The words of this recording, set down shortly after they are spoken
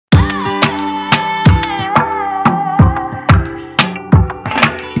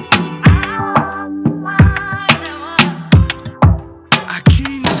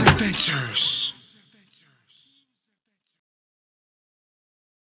Adventures.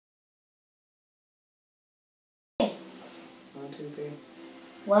 One, two, three.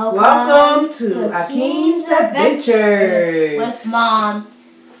 Welcome to Akeem's Adventures with Mom.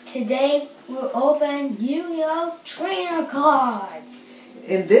 Today we'll open Yu-Gi-Oh! Trainer cards.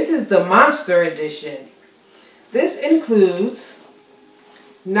 And this is the Monster Edition. This includes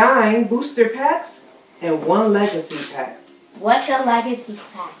 9 booster packs and 1 legacy pack. What's a legacy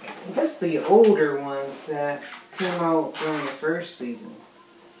pack? That's the older ones that came out during the first season.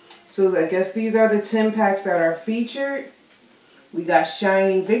 So I guess these are the 10 packs that are featured. We got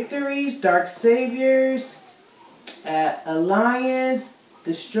Shining Victories, Dark Saviors, Alliance,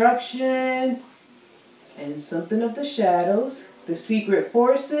 Destruction, and something of the Shadows, the Secret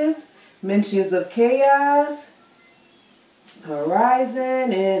Forces, Mentions of Chaos,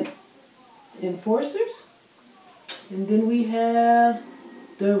 Horizon, and Enforcers. And then we have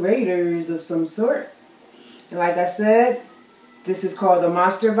the Raiders of some sort. And like I said, this is called the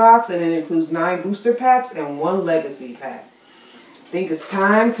Monster Box, and it includes 9 booster packs and 1 legacy pack. I think it's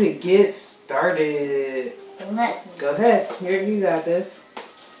time to get started. Go ahead. Here, you got this.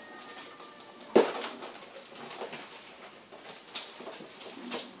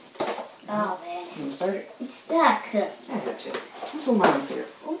 Oh man. You want to start it? It's stuck. I got you. This one, Mom's here.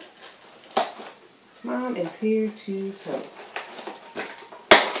 Oh. Mom is here to help.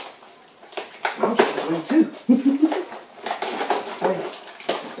 Mom's struggling too. Okay.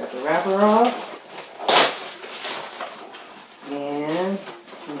 Got the wrapper off. And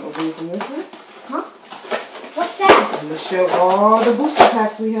I'm going to open it from this one. Huh? What's that? I'm going to show all the booster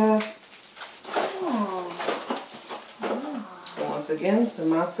packs we have. Oh. So once again, the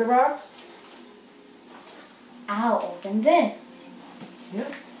Monster Box. I'll open this.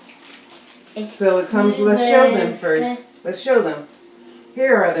 Yep. So it comes, let's show them first. Let's show them.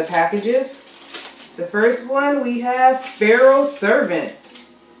 Here are the packages. The first one we have Pharaoh's Servant,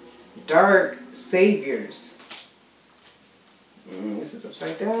 Dark Saviors. This is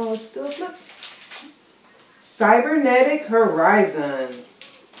upside down. Let's still flip. Cybernetic Horizon,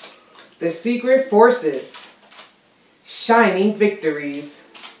 The Secret Forces, Shining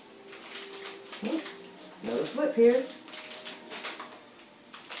Victories. Another flip here.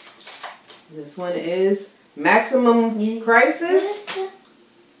 This one is Maximum Crisis,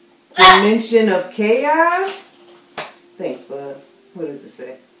 Dimension of Chaos. Thanks, bud. What does it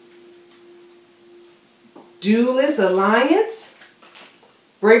say? Duelist Alliance,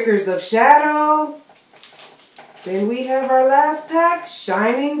 Breakers of Shadow. Then we have our last pack,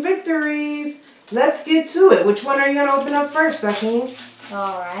 Shining Victories. Let's get to it. Which one are you going to open up first, Akeem?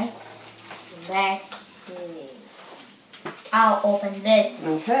 Alright. Let's see. I'll open this.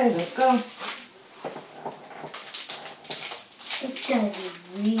 Okay, let's go. It's gonna be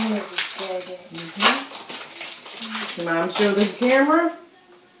really good. Can Mom show the camera?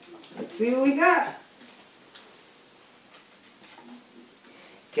 Let's see what we got.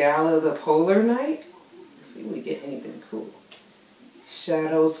 Gala the Polar Knight. Let's see if we get anything cool.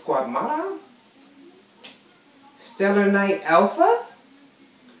 Shadow Squadmata. Stellar Knight Alpha.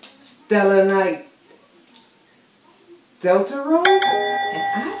 Stellar Knight Delta Rose. And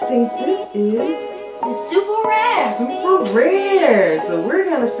I think this is the super rare. Super rare. So we're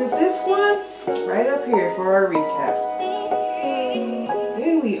going to sit this one right up here for our recap.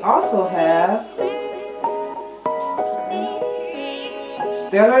 Then we also have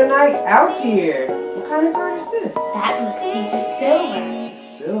Stellar Knight Altier. What kind of card is this? That must be the silver.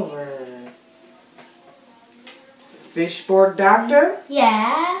 Silver. Fishboard Doctor.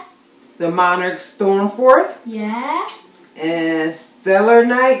 Yeah. The Monarch Stormforth. Yeah. And Stellar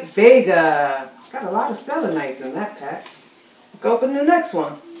Knight Vega. Got a lot of Stellar Knights in that pack. Go open the next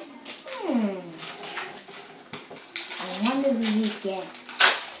one. I wonder who we get.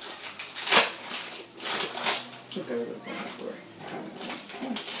 Put those on the floor.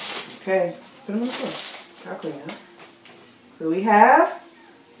 Okay, put them on the floor. I'll clean up. So we have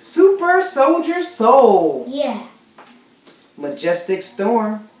Super Soldier Soul. Yeah. Majestic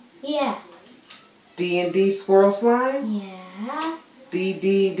Storm. Yeah. D&D Squirrel Slime. Yeah.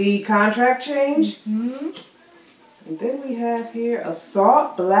 DDD Contract Change. And then we have here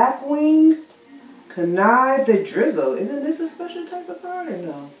Assault Blackwing. Kanai the Drizzle. Isn't this a special type of card or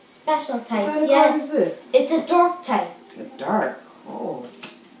no? Special type, What kind of yes. card is this? It's a dark type. A dark. Oh.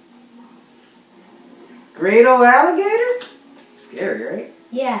 Great old Alligator? Scary, right?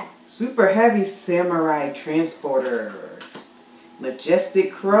 Yeah. Super Heavy Samurai Transporter.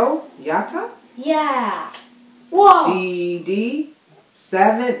 Majestic Crow. Yata. Yeah. Whoa. DD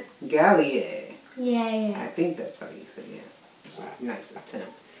Savant Gallier. Yeah. I think that's how you say it. It's a nice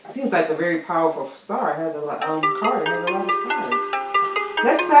attempt. Seems like a very powerful star. It has a lot card. It has a lot of stars.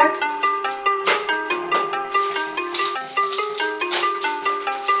 Next pack.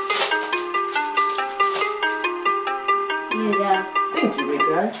 Here you go. Thank you, big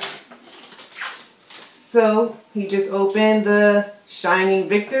guy. So he just opened the Shining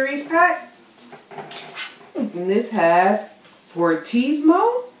Victories pack. And this has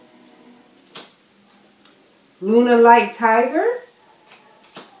Fortismo, Luna Light Tiger,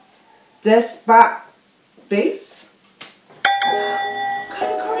 Despot Base. What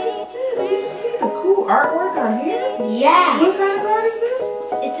kind of card is this? Do you see the cool artwork on here? Yeah. What kind of card is this?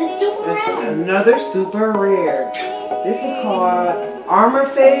 It's a super It's rare. another super rare. This is called Armor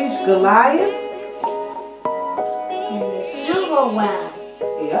Phage Goliath. And the silver one.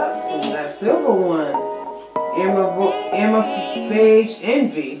 Yep, and that silver one. Phage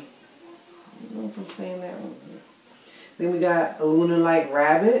Envy. I don't know if I'm saying that one. Then we got a Luna Light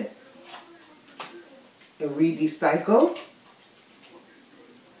Rabbit. A Redecycle.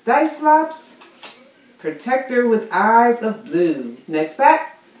 Dice Slops. Protector with Eyes of Blue. Next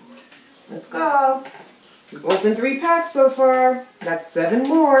pack. Let's go. We've opened 3 packs so far. Got 7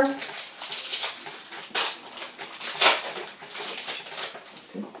 more.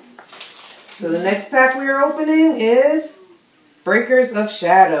 So the next pack we are opening is Breakers of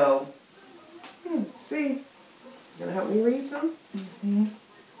Shadow. Let's see. You gonna help me read some? Mm-hmm.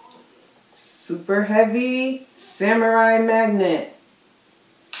 Super Heavy Samurai Magnet.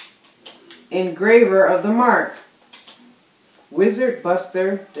 Engraver of the Mark. Wizard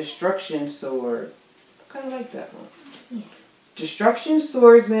Buster Destruction Sword. I kind of like that one. Yeah. Destruction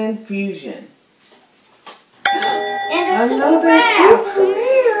Swordsman Fusion. And the Another super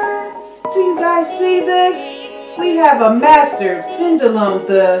rare. Do you guys see this? We have a Master Pendulum,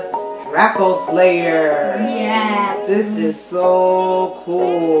 the Draco Slayer. Yeah. This is so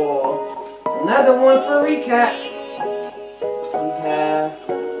cool. Another one for recap. We have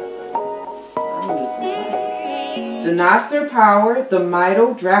Denoster Power, the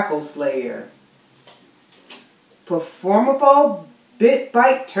Mito Draco Slayer. Performable Bit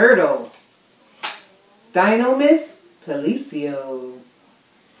Bite Turtle. Dynamis Pelicio.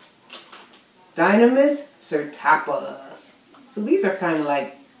 Dynamis Sertapas. So these are kind of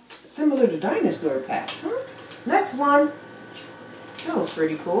like similar to dinosaur packs, huh? Next one. That was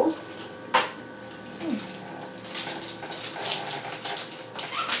pretty cool.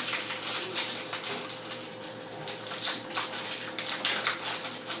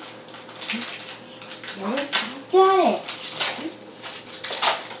 Got it.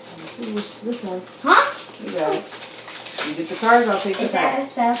 Let's see which this one. Huh? You got it. You get the cards, I'll take the Is that pack. a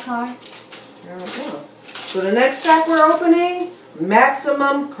spell card? There we go. So the next pack we're opening,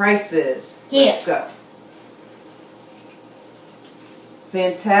 Maximum Crisis. Here. Let's go.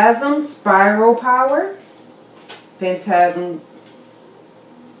 Phantasm Spiral Power. Phantasm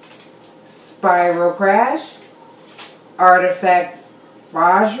Spiral Crash. Artifact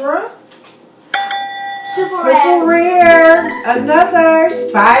Vajra. Super rare. rare. Another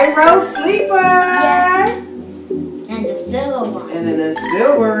Spyro Sleeper. Yeah. And the silver one. And then a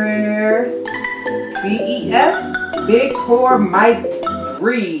silver rare. BES Big Core Mike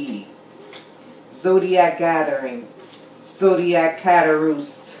 3. Zodiac Gathering. Zodiac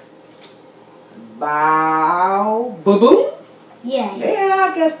Cataroost. Bow. Ba-boom. Yeah. Yeah,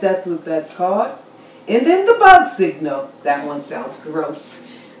 I guess that's what that's called. And then the bug signal. That one sounds gross.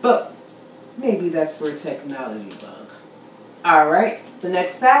 But maybe that's for a technology bug. Alright, the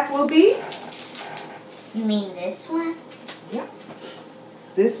next pack will be... You mean this one? Yeah.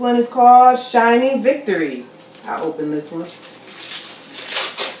 This one is called Shining Victories. I'll open this one.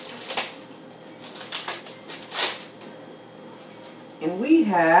 And we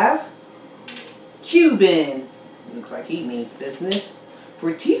have Cuban. Looks like he means business.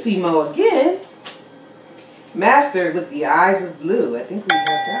 Fortissimo again. Master with the Eyes of Blue. I think we have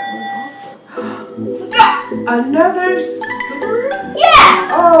that one also. Another super? Yeah!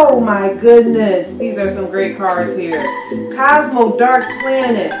 Oh my goodness. These are some great cards here. Cosmo Dark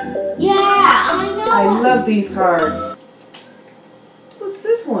Planet. Yeah, I know. I love these cards. What's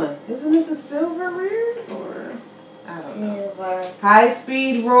this one? Isn't this a silver rare? Or I don't know. Silver. High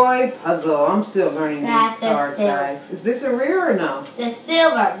Speed Roy Puzzle. I'm still learning That's these a cards, silver. guys. Is this a rare or no? It's a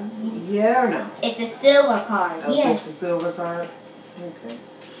silver. Yeah or no? It's a silver card. Oh, Yes. it's just a silver card? Okay.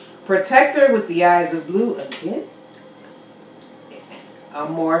 Protector with the Eyes of Blue again.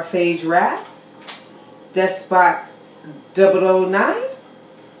 Amorphage Wrath. Despot 009.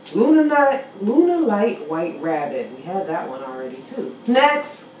 Luna Light White Rabbit. We had that one already too.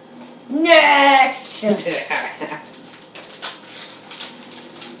 Next. Next.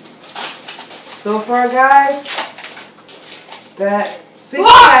 So far, guys, that 6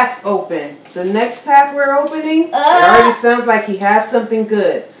 packs open. The next pack we're opening, it already sounds like he has something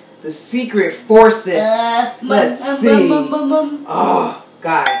good. The Secret Forces. Let's see. Oh,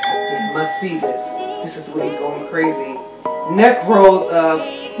 guys, you must see this. This is when he's going crazy. Neck rolls of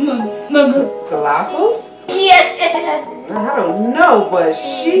Colossals? Yes. I don't know, but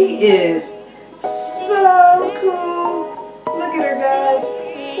she is so cool. Look at her, guys.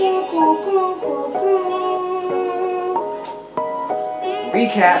 Cool.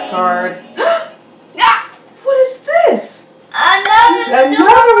 Recap card. What is this?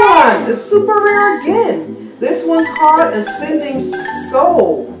 Another one. A super rare again. This one's called Ascending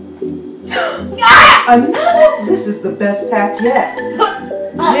Soul. Another. This is the best pack yet.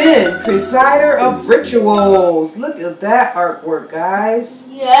 Jin, Presider of Rituals. Look at that artwork, guys.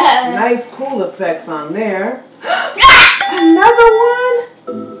 Yes. Nice cool effects on there. Another one.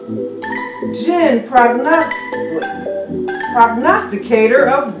 Jin, Prognosticator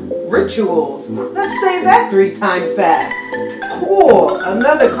of Rituals. Let's say that 3 times fast. Cool.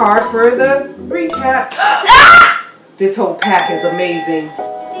 Another card for the recap. This whole pack is amazing.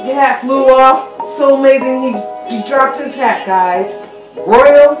 The hat flew off. So amazing. He dropped his hat, guys.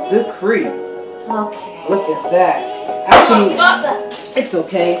 Royal Decree. Okay. Look at that. Akeem, it's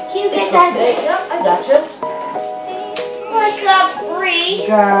okay. Can you get It's that? okay. Yep, I gotcha. I got 3.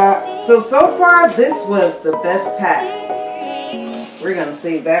 So far, this was the best pack. We're going to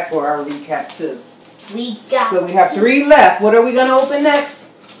save that for our recap, too. So we have 3 left. What are we going to open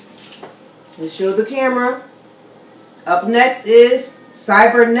next? Let's show the camera. Up next is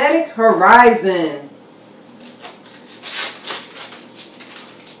Cybernetic Horizon.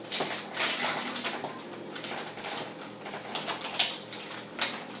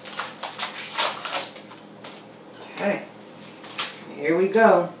 Okay, here we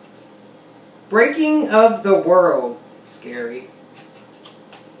go. Breaking of the World. Scary.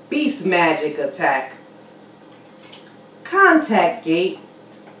 Beast Magic Attack. Contact Gate.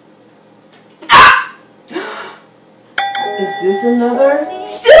 Is this another?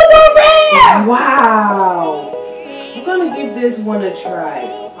 Super rare! Wow! I'm gonna give this one a try.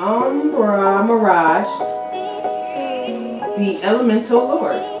 Umbra Mirage. The Elemental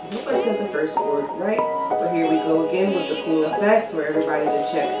Lord. I hope I said the first word right. But here we go again with the cool effects for everybody to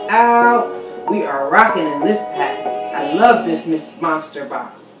check out. We are rocking in this pack. I love this monster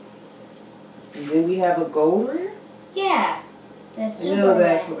box. And then we have a gold rare? Yeah. The super You know that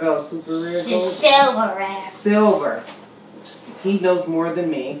rare. from, oh, super rare gold? It's silver rare. Silver. He knows more than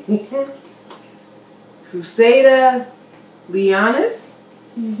me. Crusader Leonis.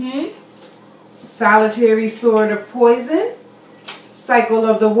 Solitary Sword of Poison. Cycle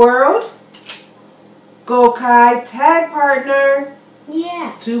of the World. Gokai Tag Partner.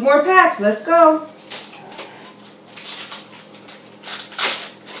 Yeah. 2 more packs. Let's go.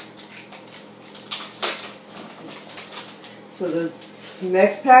 So the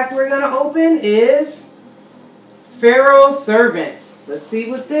next pack we're going to open is Pharaoh's Servants. Let's see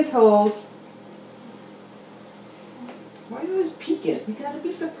what this holds. Why are you always peeking? We got to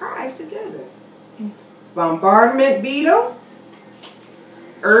be surprised together. Bombardment Beetle.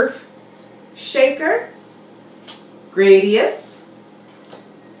 Earth Shaker. Gradius.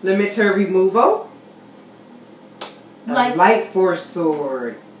 Limiter Removal. Light Force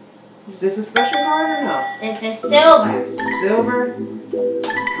Sword. Is this a special card or no? This is silver. Silver?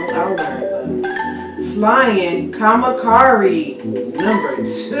 I'll learn. Flying Kamakari. Number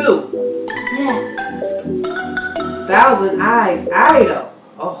 2. Yeah. Thousand Eyes Idol.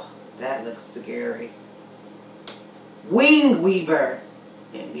 Oh, that looks scary. Wing Weaver.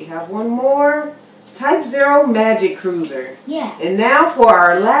 And we have one more. Type 0 Magic Cruiser. Yeah. And now for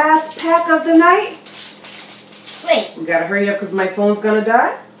our last pack of the night. Wait. We gotta hurry up because my phone's gonna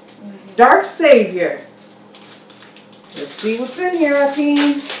die. Dark Savior. Let's see what's in here,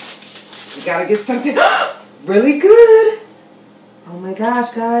 Akeem. We gotta get something really good. Oh my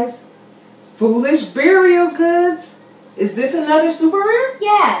gosh, guys. Foolish Burial Goods. Is this another super rare?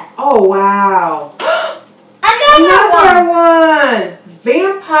 Yeah. Oh, wow. Another one.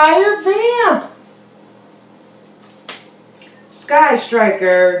 Vampire Vamp. Sky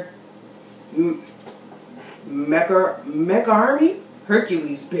Striker. Mech Army.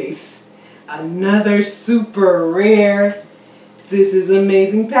 Hercules Base. Another super rare. This is an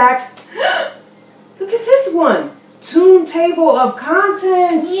amazing pack. Look at this one. Toon Table of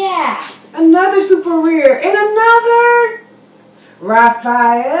Contents. Yeah. Another super rare. And another.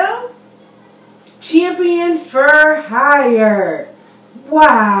 Raphael. Champion for Hire.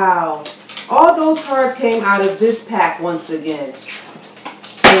 Wow. All those cards came out of this pack once again.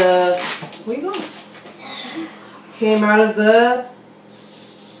 What Where you going? Came out of the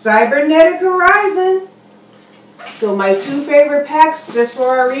Cybernetic Horizon. So my 2 favorite packs, just for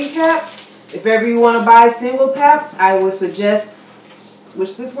our recap. If ever you want to buy single packs, I would suggest,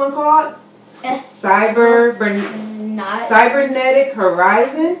 what's this one called? Cybernetic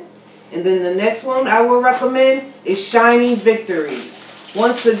Horizon. And then the next one I will recommend is Shiny Victories.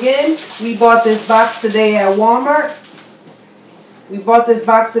 Once again, we bought this box today at Walmart. We bought this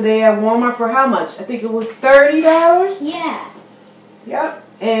box today at Walmart for how much? I think it was $30. Yeah. Yep.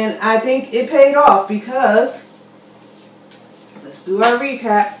 And I think it paid off because, let's do our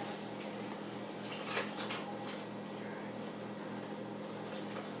recap.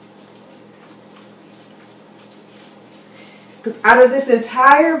 Because out of this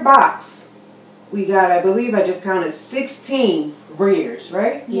entire box, we got, I believe I just counted 16 rares,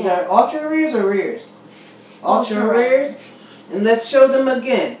 right? Yeah. These are ultra rares or rares? Ultra rares. And let's show them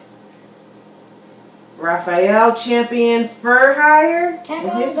again. Raphael Champion Fur Hire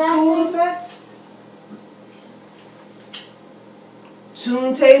and his cool effects.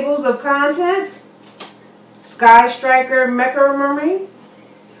 Tune Tables of Contents. Sky Striker Mecha Marine.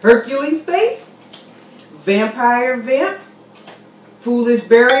 Hercules Space. Vampire Vamp. Foolish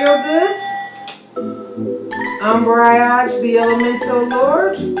Burial Goods. Umbriage the Elemental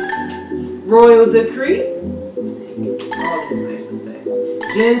Lord. Royal Decree. All these nice effects.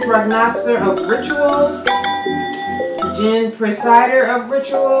 Jin Prognoxer of Rituals. Jin Presider of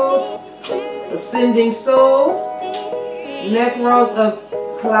Rituals. Ascending Soul. Necros of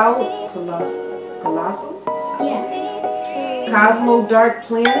Colossal. Yeah. Cosmo Dark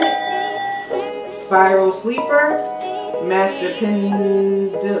Planet. Spiral Sleeper. Master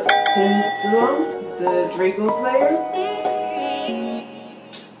Pendulum, the Draco Slayer,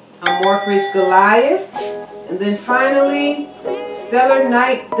 Amorphous Goliath, and then finally, Stellar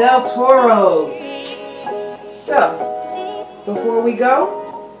Knight Del Toros. So, before we go,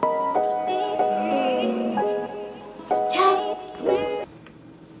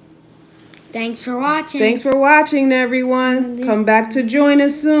 thanks for watching. Thanks for watching, everyone. Come back to join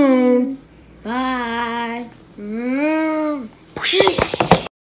us soon. Bye.